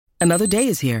Another day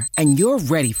is here, and you're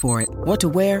ready for it. What to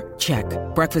wear? Check.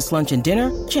 Breakfast, lunch, and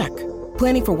dinner? Check.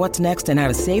 Planning for what's next and how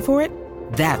to save for it?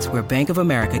 That's where Bank of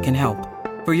America can help.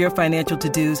 For your financial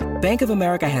to-dos, Bank of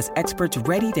America has experts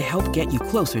ready to help get you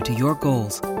closer to your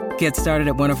goals. Get started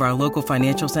at one of our local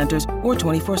financial centers or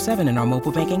 24/7 in our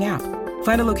mobile banking app.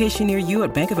 Find a location near you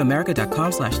at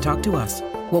bankofamerica.com/talktous.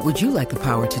 What would you like the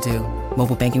power to do?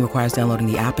 Mobile banking requires downloading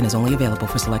the app and is only available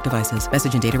for select devices.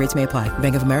 Message and data rates may apply.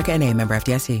 Bank of America N.A., member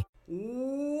FDIC.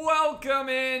 Welcome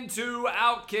into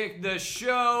Outkick the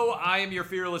Show. I am your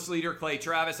fearless leader, Clay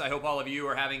Travis. I hope all of you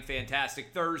are having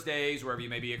fantastic Thursdays, wherever you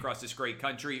may be across this great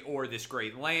country or this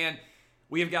great land.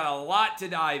 We have got a lot to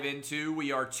dive into.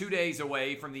 We are 2 days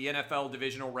away from the NFL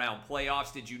Divisional Round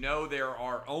playoffs. Did you know there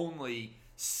are only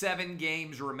 7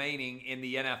 games remaining in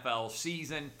the NFL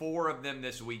season? 4 of them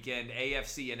this weekend,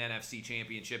 AFC and NFC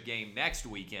Championship game next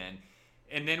weekend.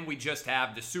 And then we just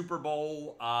have the Super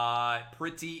Bowl.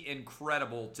 Pretty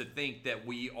incredible to think that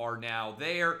we are now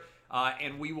there.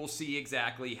 And we will see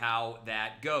exactly how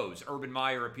that goes. Urban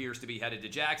Meyer appears to be headed to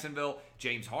Jacksonville.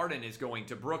 James Harden is going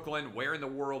to Brooklyn. Where in the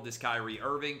world is Kyrie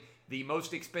Irving? The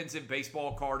most expensive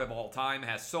baseball card of all time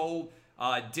has sold.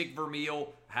 Dick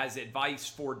Vermeil has advice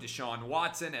for Deshaun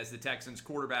Watson as the Texans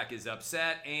quarterback is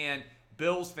upset. And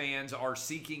Bills fans are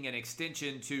seeking an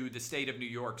extension to the state of New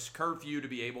York's curfew to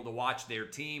be able to watch their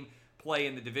team play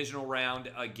in the divisional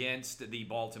round against the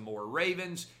Baltimore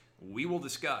Ravens. We will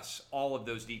discuss all of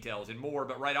those details and more,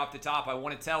 but right off the top, I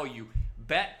want to tell you,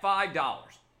 bet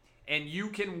 $5 and you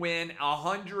can win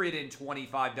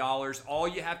 $125. All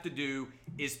you have to do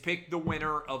is pick the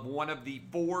winner of one of the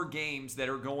 4 games that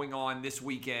are going on this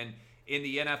weekend in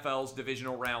the NFL's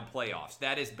divisional round playoffs.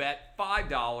 That is bet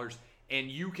 $5 and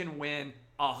you can win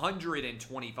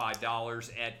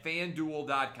 $125 at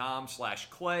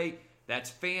FanDuel.com/Clay. That's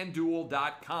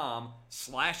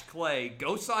FanDuel.com/Clay.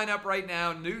 Go sign up right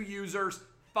now. New users,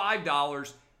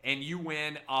 $5, and you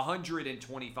win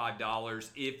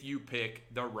 $125 if you pick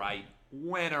the right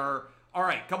winner. All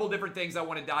right, a couple different things I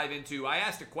want to dive into. I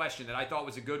asked a question that I thought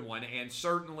was a good one, and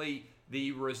certainly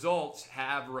the results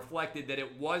have reflected that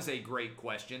it was a great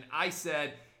question. I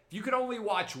said, if you could only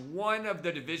watch one of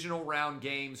the divisional round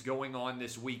games going on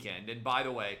this weekend, and by the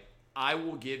way, I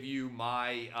will give you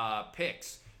my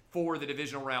picks for the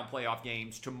divisional round playoff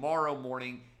games tomorrow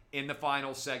morning in the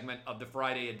final segment of the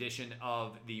Friday edition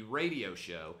of the radio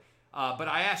show. But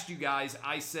I asked you guys,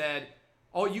 I said,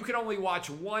 oh, you can only watch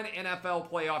one NFL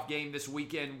playoff game this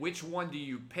weekend. Which one do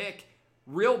you pick?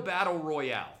 Real battle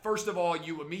royale. First of all,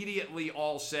 you immediately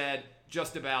all said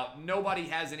just about nobody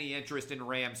has any interest in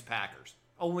Rams-Packers.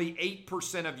 Only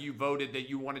 8% of you voted that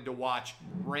you wanted to watch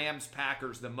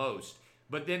Rams-Packers the most.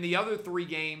 But then the other 3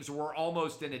 games were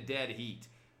almost in a dead heat.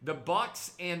 The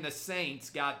Bucks and the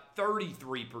Saints got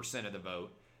 33% of the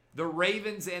vote. The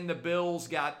Ravens and the Bills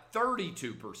got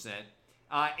 32%.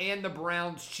 And the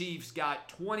Browns-Chiefs got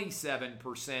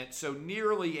 27%. So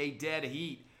nearly a dead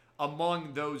heat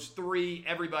among those 3.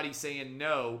 Everybody saying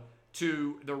no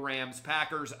to the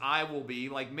Rams-Packers. I will be,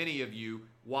 like many of you,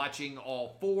 watching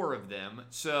all 4 of them.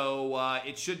 So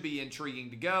it should be intriguing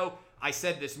to go. I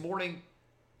said this morning,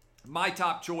 my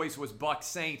top choice was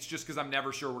Bucks-Saints just because I'm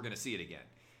never sure we're going to see it again.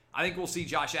 I think we'll see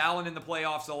Josh Allen in the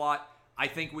playoffs a lot. I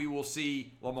think we will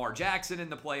see Lamar Jackson in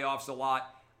the playoffs a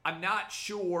lot. I'm not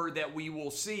sure that we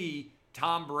will see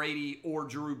Tom Brady or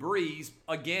Drew Brees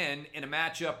again in a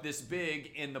matchup this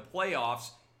big in the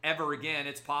playoffs ever again.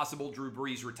 It's possible Drew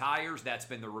Brees retires. That's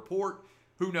been the report.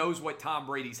 Who knows what Tom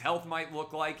Brady's health might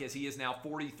look like as he is now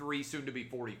 43, soon to be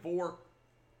 44.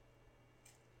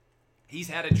 He's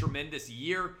had a tremendous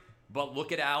year, but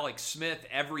look at Alex Smith.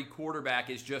 Every quarterback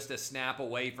is just a snap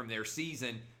away from their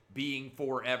season being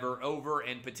forever over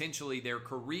and potentially their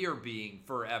career being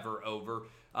forever over.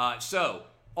 So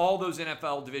all those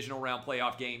NFL divisional round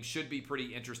playoff games should be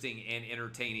pretty interesting and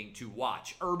entertaining to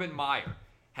watch. Urban Meyer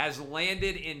has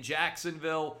landed in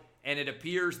Jacksonville, and it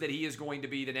appears that he is going to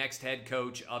be the next head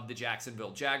coach of the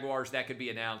Jacksonville Jaguars. That could be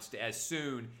announced as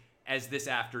soon as this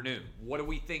afternoon. What do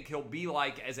we think he'll be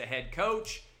like as a head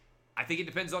coach? I think it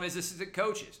depends on his assistant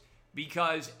coaches,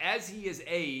 because as he has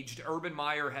aged, Urban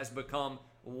Meyer has become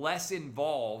less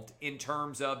involved in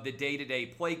terms of the day-to-day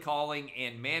play calling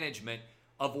and management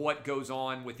of what goes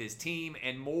on with his team,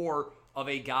 and more of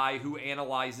a guy who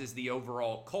analyzes the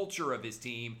overall culture of his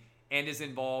team and is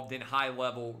involved in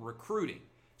high-level recruiting.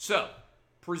 So,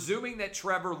 presuming that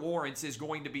Trevor Lawrence is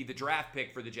going to be the draft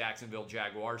pick for the Jacksonville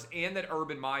Jaguars and that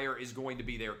Urban Meyer is going to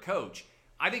be their coach,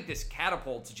 I think this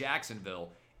catapults Jacksonville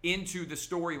into the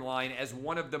storyline as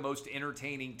one of the most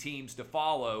entertaining teams to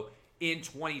follow in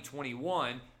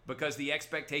 2021, because the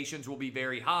expectations will be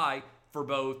very high for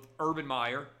both Urban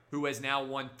Meyer, who has now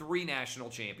won 3 national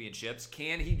championships.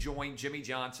 Can he join Jimmy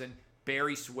Johnson,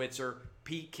 Barry Switzer,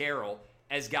 Pete Carroll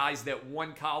as guys that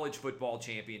won college football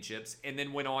championships and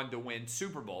then went on to win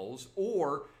Super Bowls?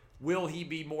 Or will he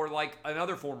be more like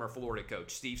another former Florida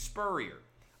coach, Steve Spurrier,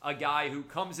 a guy who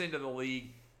comes into the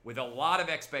league with a lot of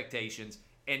expectations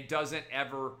and doesn't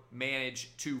ever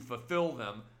manage to fulfill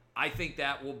them? I think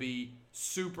that will be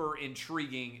super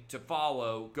intriguing to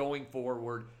follow going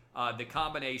forward, the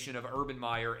combination of Urban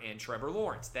Meyer and Trevor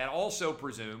Lawrence. That also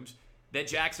presumes that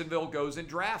Jacksonville goes and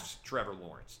drafts Trevor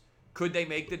Lawrence. Could they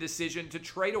make the decision to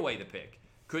trade away the pick?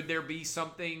 Could there be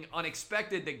something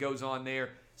unexpected that goes on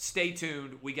there? Stay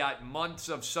tuned. We got months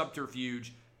of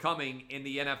subterfuge coming in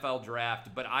the NFL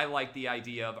draft, but I like the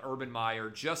idea of Urban Meyer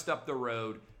just up the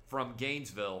road from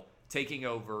Gainesville taking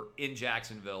over in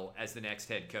Jacksonville as the next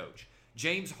head coach.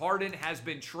 James Harden has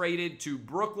been traded to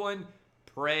Brooklyn.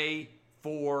 Pray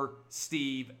for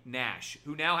Steve Nash,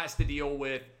 who now has to deal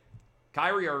with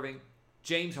Kyrie Irving,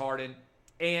 James Harden,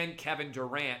 and Kevin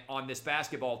Durant on this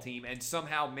basketball team, and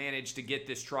somehow manage to get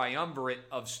this triumvirate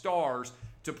of stars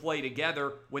to play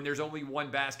together when there's only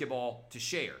one basketball to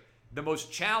share. The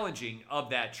most challenging of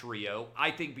that trio,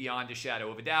 I think beyond a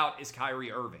shadow of a doubt, is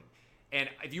Kyrie Irving. And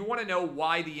if you want to know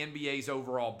why the NBA's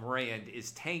overall brand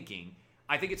is tanking,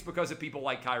 I think it's because of people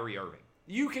like Kyrie Irving.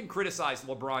 You can criticize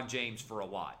LeBron James for a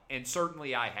lot, and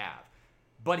certainly I have.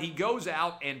 But he goes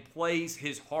out and plays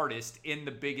his hardest in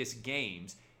the biggest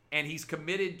games, and he's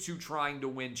committed to trying to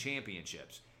win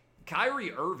championships.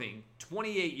 Kyrie Irving,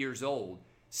 28 years old,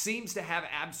 seems to have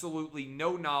absolutely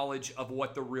no knowledge of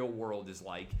what the real world is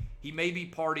like. He may be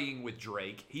partying with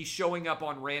Drake. He's showing up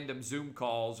on random Zoom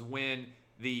calls when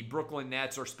the Brooklyn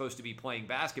Nets are supposed to be playing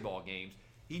basketball games.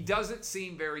 He doesn't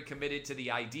seem very committed to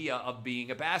the idea of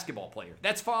being a basketball player.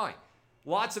 That's fine.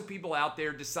 Lots of people out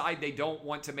there decide they don't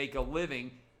want to make a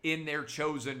living in their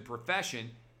chosen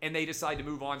profession, and they decide to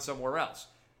move on somewhere else.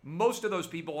 Most of those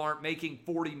people aren't making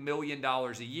 $40 million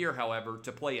a year, however,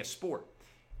 to play a sport.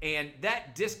 And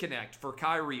that disconnect for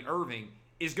Kyrie Irving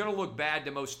is going to look bad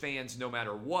to most fans no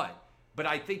matter what. But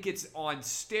I think it's on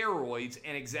steroids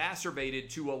and exacerbated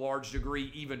to a large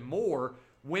degree even more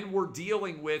when we're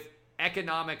dealing with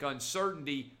economic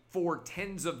uncertainty for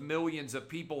tens of millions of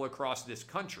people across this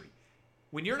country.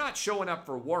 When you're not showing up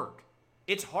for work,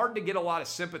 it's hard to get a lot of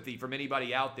sympathy from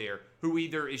anybody out there who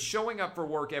either is showing up for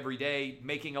work every day,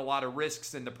 making a lot of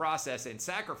risks in the process and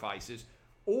sacrifices,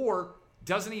 or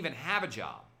doesn't even have a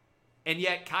job. And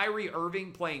yet Kyrie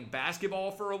Irving, playing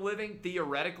basketball for a living,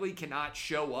 theoretically cannot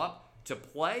show up to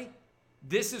play.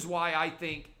 This is why I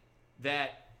think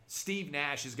that Steve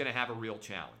Nash is going to have a real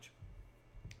challenge.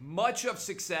 Much of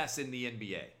success in the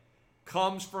NBA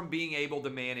comes from being able to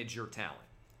manage your talent.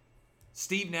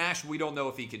 Steve Nash, we don't know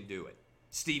if he can do it.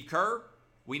 Steve Kerr,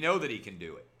 we know that he can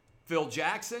do it. Phil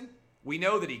Jackson, we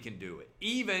know that he can do it.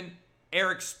 Even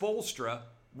Eric Spoelstra,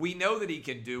 we know that he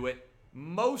can do it.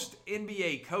 Most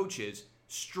NBA coaches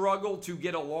struggle to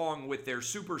get along with their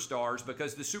superstars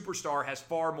because the superstar has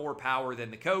far more power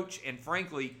than the coach and,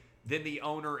 frankly, than the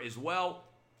owner as well,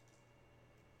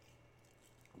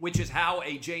 which is how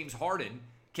a James Harden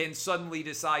can suddenly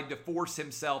decide to force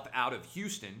himself out of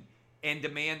Houston and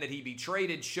demand that he be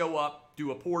traded, show up,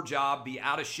 do a poor job, be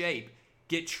out of shape,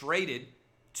 get traded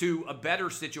to a better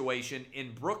situation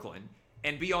in Brooklyn,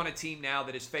 and be on a team now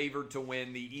that is favored to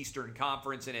win the Eastern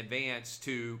Conference and advance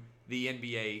to the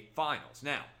NBA Finals.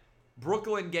 Now,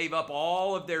 Brooklyn gave up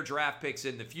all of their draft picks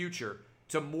in the future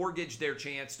to mortgage their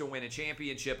chance to win a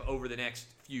championship over the next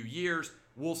few years.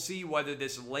 We'll see whether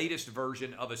this latest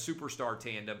version of a superstar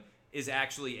tandem is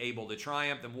actually able to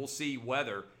triumph, and we'll see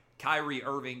whether Kyrie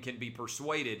Irving can be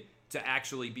persuaded to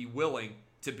actually be willing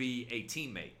to be a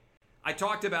teammate. I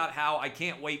talked about how I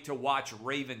can't wait to watch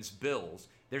Ravens-Bills.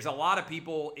 There's a lot of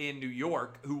people in New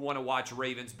York who want to watch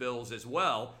Ravens-Bills as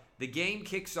well. The game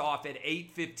kicks off at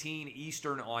 8:15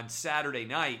 Eastern on Saturday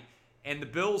night, and the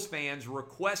Bills fans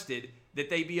requested that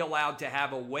they be allowed to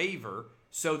have a waiver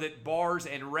so that bars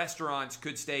and restaurants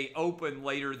could stay open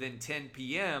later than 10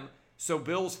 p.m. so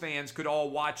Bills fans could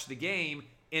all watch the game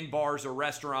in bars or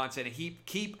restaurants and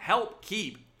help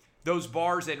keep those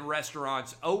bars and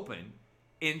restaurants open.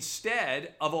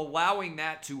 Instead of allowing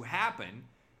that to happen,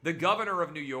 the governor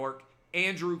of New York,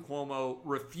 Andrew Cuomo,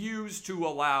 refused to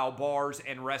allow bars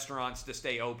and restaurants to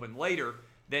stay open later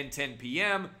than 10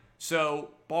 p.m.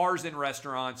 So bars and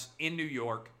restaurants in New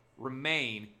York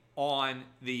remain on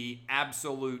the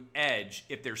absolute edge,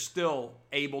 if they're still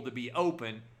able to be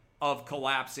open, of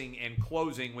collapsing and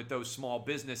closing with those small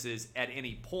businesses at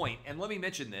any point. And let me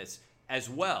mention this as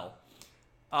well.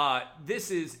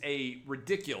 This is a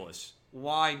ridiculous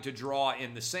line to draw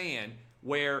in the sand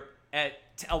where at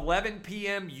 11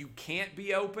 p.m. you can't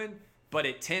be open, but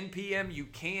at 10 p.m. you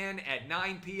can, at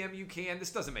 9 p.m. you can.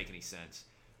 This doesn't make any sense.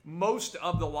 Most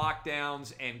of the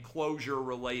lockdowns and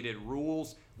closure-related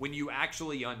rules, when you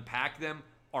actually unpack them,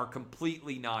 are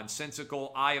completely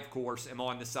nonsensical. I, of course, am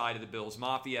on the side of the Bills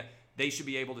Mafia. They should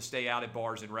be able to stay out at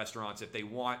bars and restaurants if they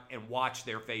want and watch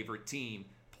their favorite team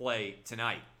play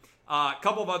tonight. A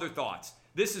couple of other thoughts.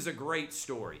 This is a great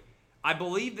story. I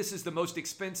believe this is the most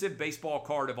expensive baseball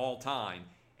card of all time.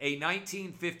 A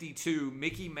 1952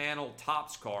 Mickey Mantle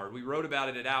Topps card. We wrote about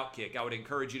it at Outkick. I would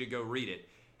encourage you to go read it.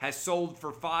 Has sold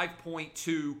for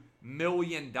 $5.2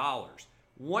 million.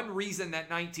 One reason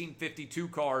that 1952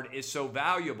 card is so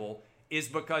valuable is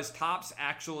because Topps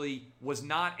actually was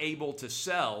not able to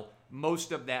sell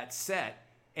most of that set,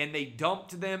 and they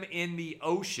dumped them in the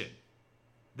ocean.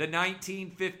 The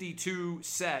 1952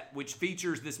 set, which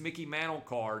features this Mickey Mantle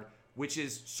card, which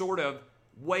is sort of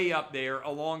way up there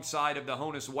alongside of the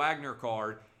Honus Wagner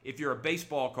card, if you're a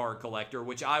baseball card collector,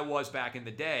 which I was back in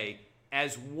the day,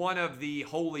 as one of the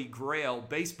holy grail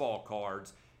baseball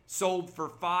cards, sold for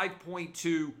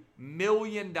 $5.2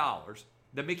 million,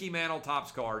 the Mickey Mantle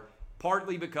Topps card,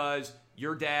 partly because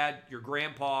your dad, your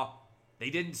grandpa, they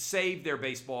didn't save their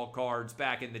baseball cards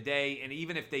back in the day, and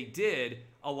even if they did,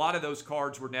 a lot of those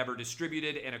cards were never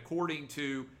distributed, and according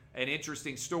to an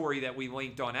interesting story that we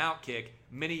linked on Outkick,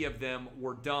 many of them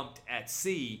were dumped at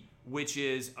sea, which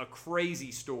is a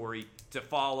crazy story to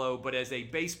follow. But as a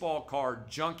baseball card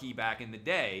junkie back in the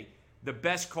day, the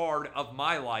best card of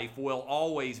my life will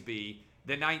always be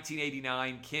the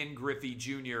 1989 Ken Griffey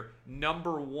Jr.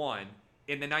 number 1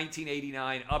 in the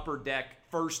 1989 Upper Deck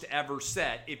first ever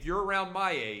set. If you're around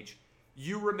my age,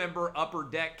 you remember Upper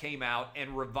Deck came out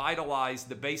and revitalized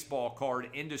the baseball card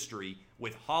industry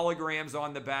with holograms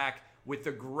on the back, with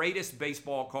the greatest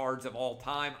baseball cards of all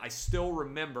time. I still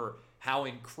remember how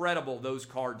incredible those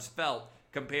cards felt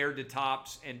compared to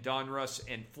Topps and Donruss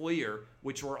and Fleer,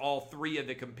 which were all three of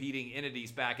the competing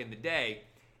entities back in the day.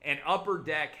 And Upper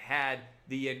Deck had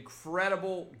the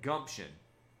incredible gumption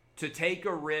to take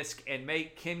a risk and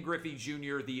make Ken Griffey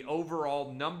Jr. the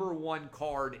overall number 1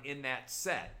 card in that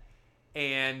set.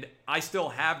 And I still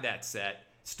have that set.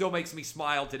 Still makes me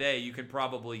smile today. You can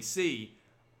probably see.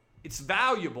 It's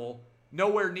valuable,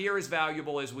 nowhere near as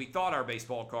valuable as we thought our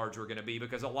baseball cards were going to be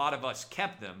because a lot of us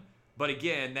kept them. But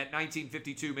again, that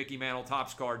 1952 Mickey Mantle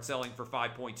Topps card selling for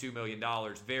 $5.2 million.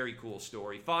 Very cool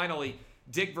story. Finally,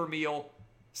 Dick Vermeil,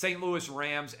 St. Louis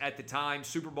Rams at the time,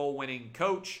 Super Bowl winning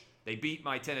coach. They beat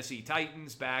my Tennessee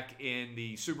Titans back in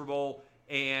the Super Bowl.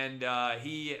 And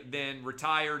he then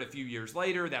retired a few years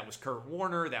later. That was Kurt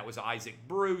Warner. That was Isaac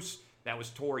Bruce. That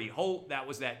was Torrey Holt. That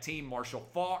was that team, Marshall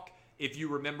Faulk. If you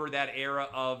remember that era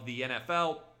of the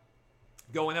NFL,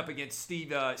 going up against Steve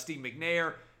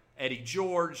McNair, Eddie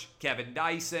George, Kevin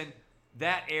Dyson,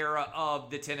 that era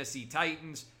of the Tennessee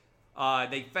Titans.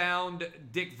 They found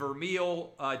Dick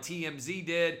Vermeil, TMZ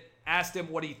did, asked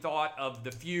him what he thought of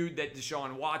the feud that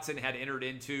Deshaun Watson had entered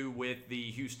into with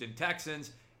the Houston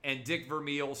Texans. And Dick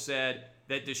Vermeil said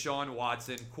that Deshaun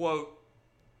Watson, quote,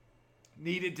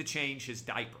 needed to change his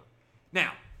diaper.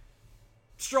 Now,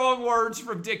 strong words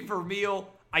from Dick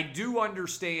Vermeil. I do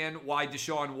understand why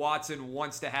Deshaun Watson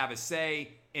wants to have a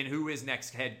say in who his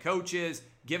next head coach is.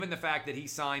 Given the fact that he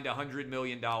signed a $100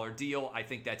 million deal, I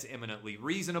think that's eminently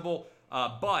reasonable.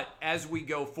 But as we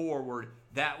go forward,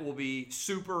 that will be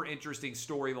super interesting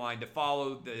storyline to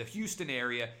follow. The Houston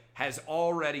area has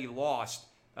already lost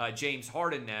James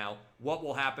Harden now. What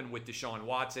will happen with Deshaun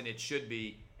Watson? It should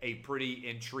be a pretty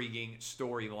intriguing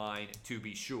storyline to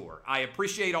be sure. I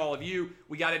appreciate all of you.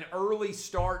 We got an early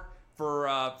start for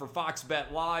Fox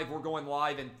Bet Live. We're going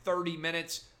live in 30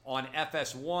 minutes on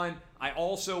FS1. I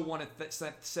also want to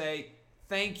say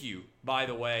thank you, by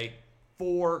the way,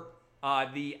 for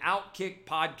the Outkick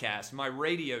podcast, my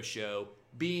radio show,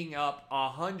 being up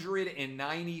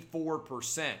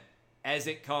 194% as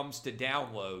it comes to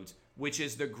downloads, which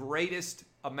is the greatest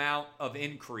amount of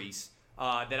increase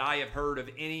that I have heard of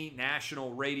any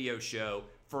national radio show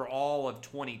for all of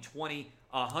 2020.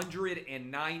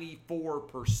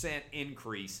 194%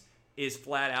 increase is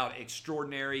flat out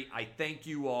extraordinary. I thank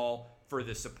you all for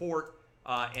the support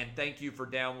and thank you for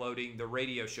downloading the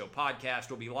radio show podcast.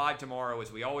 We'll be live tomorrow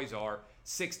as we always are,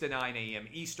 6 to 9 a.m.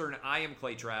 Eastern. I am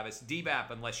Clay Travis.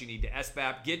 DBAP unless you need to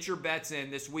SBAP. Get your bets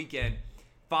in this weekend.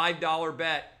 $5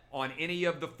 bet on any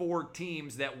of the 4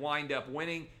 teams that wind up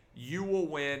winning. You will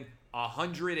win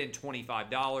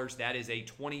 $125. That is a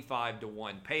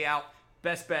 25-1 payout.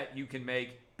 Best bet you can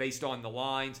make based on the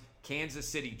lines. Kansas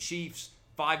City Chiefs,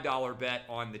 $5 bet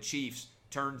on the Chiefs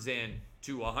turns in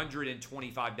to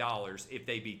 $125 if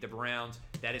they beat the Browns.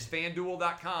 That is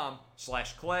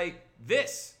FanDuel.com/Clay.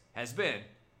 This has been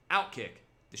Outkick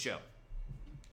the Show.